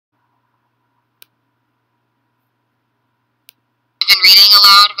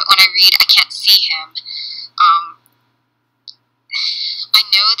read. I can't see him. I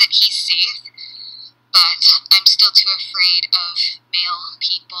know that he's safe, but I'm still too afraid of male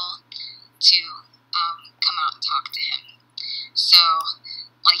people to come out and talk to him. So,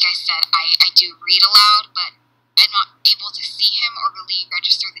 like I said, I do read aloud, but I'm not able to see him or really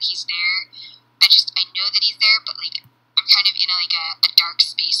register that he's there. I know that he's there, but like I'm kind of in a dark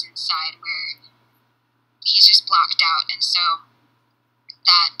space inside where he's just blocked out, and so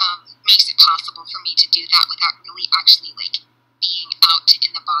that makes it possible for me to do that without really actually like being out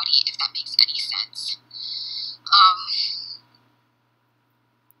in the body, if that makes any sense.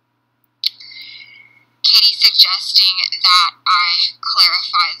 Katie suggesting that I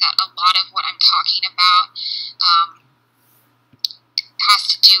clarify that a lot of what I'm talking about has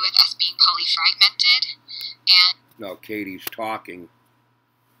to do with us being polyfragmented, and no, Katie's talking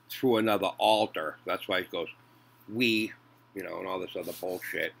through another altar. That's why it goes, we, you know, and all this other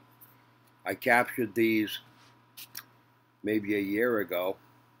bullshit. I captured these maybe a year ago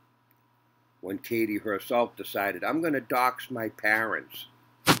when Katie herself decided, I'm going to dox my parents.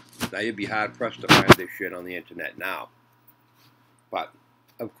 Now, you'd be hard-pressed to find this shit on the internet now. But,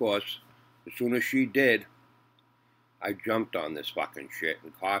 of course, as soon as she did, I jumped on this fucking shit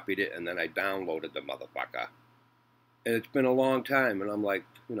and copied it, and then I downloaded the motherfucker. And it's been a long time, and I'm like,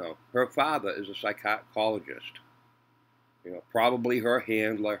 you know, her father is a psychologist. You know, probably her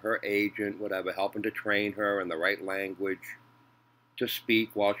handler, her agent, whatever, helping to train her in the right language to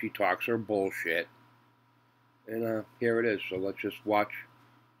speak while she talks her bullshit. And here it is. So let's just watch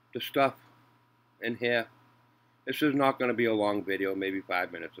the stuff in here. This is not going to be a long video, maybe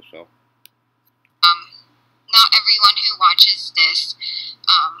 5 minutes or so. Not everyone who watches this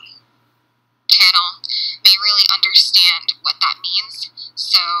channel may really understand what that means,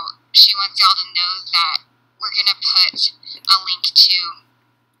 so she wants y'all to know that we're going to put a link to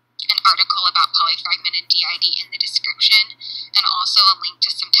an article about polyfragmented DID in the description, and also a link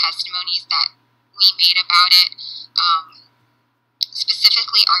to some testimonies that we made about it,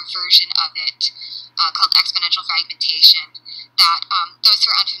 specifically our version of it, called exponential fragmentation, that those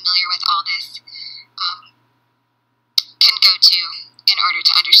who are unfamiliar with all this can go to in order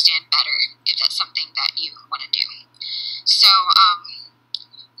to understand better, if that's something that you want to do. So,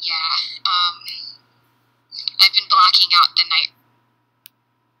 yeah, I've been blocking out the night.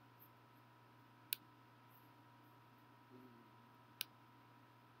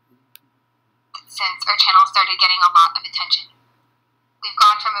 Since our channel started getting a lot of attention. We've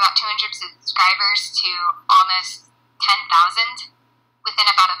gone from about 200 subscribers to almost 10,000 within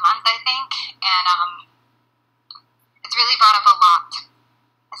about a month, I think, and it's really brought up a lot,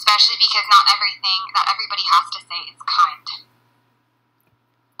 especially because not everybody has to say is kind.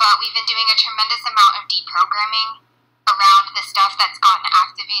 But we've been doing a tremendous amount of deprogramming around the stuff that's gotten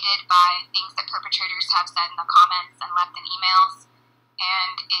activated by things that perpetrators have said in the comments and left in emails,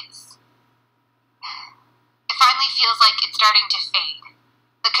 and it finally feels like it's starting to fade.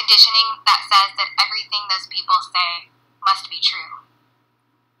 The conditioning that says that everything those people say must be true.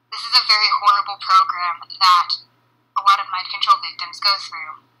 This is a very horrible program that a lot of mind control victims go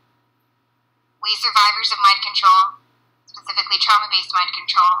through. We survivors of mind control, specifically trauma-based mind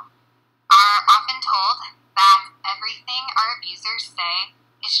control, are often told that everything our abusers say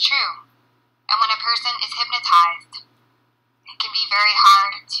is true. And when a person is hypnotized, it can be very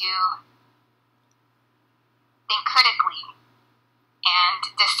hard to think critically and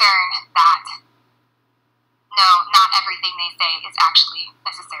discern that no, not everything they say is actually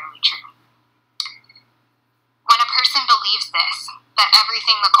necessarily true. When a person believes this, that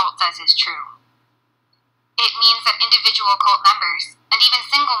everything the cult says is true, it means that individual cult members, and even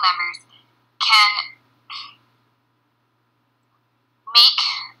single members, can make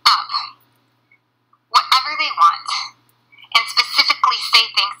up whatever they want and specifically say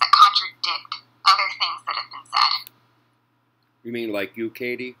things that contradict other things that have been said. You mean like you,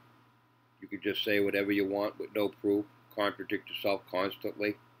 Katie? You could just say whatever you want with no proof, contradict yourself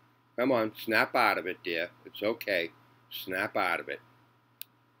constantly? Come on, snap out of it, dear. It's okay. Snap out of it.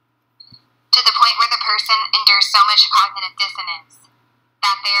 To the point where the person endures so much cognitive dissonance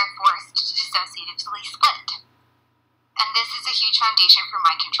that they are forced to dissociatively split. And this is a huge foundation for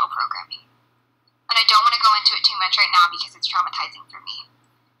mind control programming. And I don't want to go into it too much right now because it's traumatizing for me.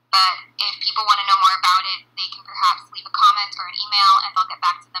 But if people want to know more about it, they can perhaps leave a comment or an email, and I'll get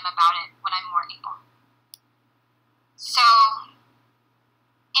back to them about it when I'm more able. So,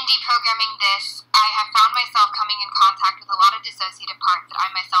 in deprogramming this, I have found myself coming in contact with a lot of dissociative parts that I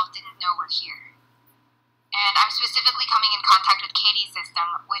myself didn't know were here. And I'm specifically coming in contact with Katie's system,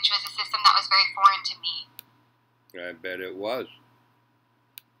 which was a system that was very foreign to me. I bet it was.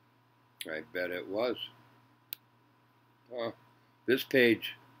 I bet it was. This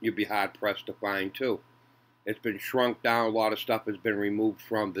page you'd be hard pressed to find too. It's been shrunk down. A lot of stuff has been removed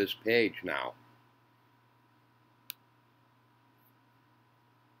from this page now.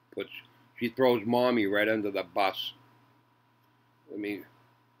 She throws mommy right under the bus.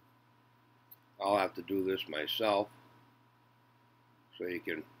 I'll have to do this myself so I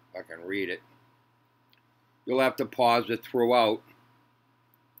can read it. You'll have to pause it throughout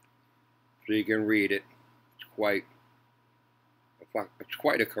so you can read it. It's quite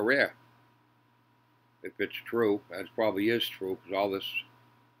a career. If it's true, and it probably is true, because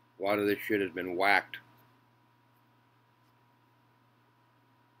a lot of this shit has been whacked.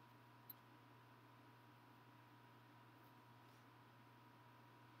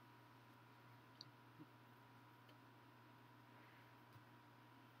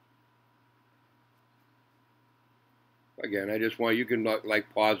 Again, I just want, you can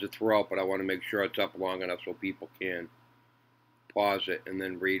pause it throughout, but I want to make sure it's up long enough so people can pause it and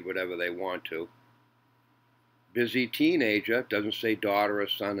then read whatever they want to. Busy teenager, doesn't say daughter or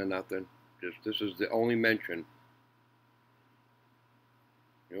son or nothing. Just, this is the only mention.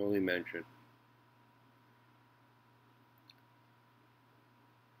 The only mention.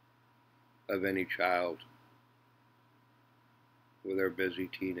 Of any child with their busy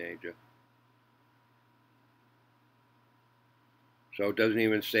teenager. So it doesn't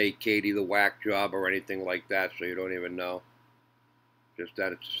even say Katy the whack job or anything like that, so you don't even know. Just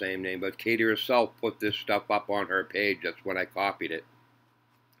that it's the same name. But Katy herself put this stuff up on her page. That's when I copied it.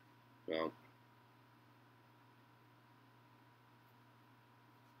 So.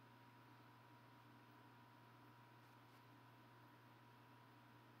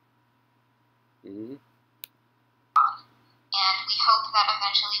 And we hope that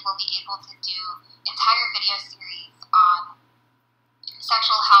eventually we'll be able to do entire video series on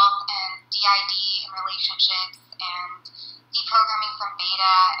sexual health and DID and relationships and deprogramming from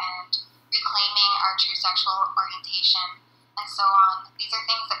beta and reclaiming our true sexual orientation and so on. These are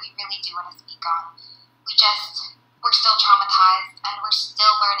things that we really do want to speak on. We're still traumatized and we're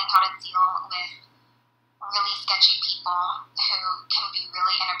still learning how to deal with really sketchy people who can be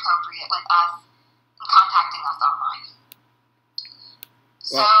really inappropriate with us and contacting us online.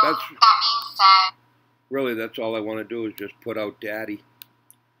 Well, so that being said, really that's all I want to do is just put out daddy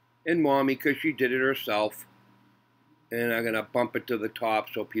and mommy, because she did it herself. And I'm going to bump it to the top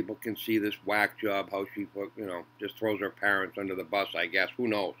so people can see this whack job, how she put, just throws her parents under the bus, I guess. Who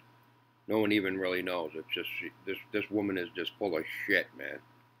knows? No one even really knows. It's just, this woman is just full of shit, man.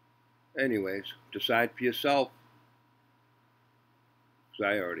 Anyways, decide for yourself.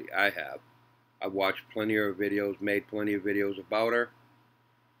 Because I have. I've watched plenty of videos, made plenty of videos about her.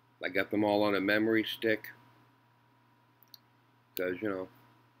 I got them all on a memory stick. Because,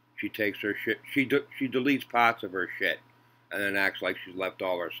 she takes her shit, she deletes parts of her shit and then acts like she's left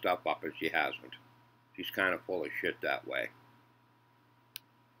all her stuff up and she hasn't. She's kind of full of shit that way.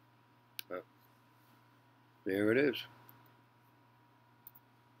 But there it is.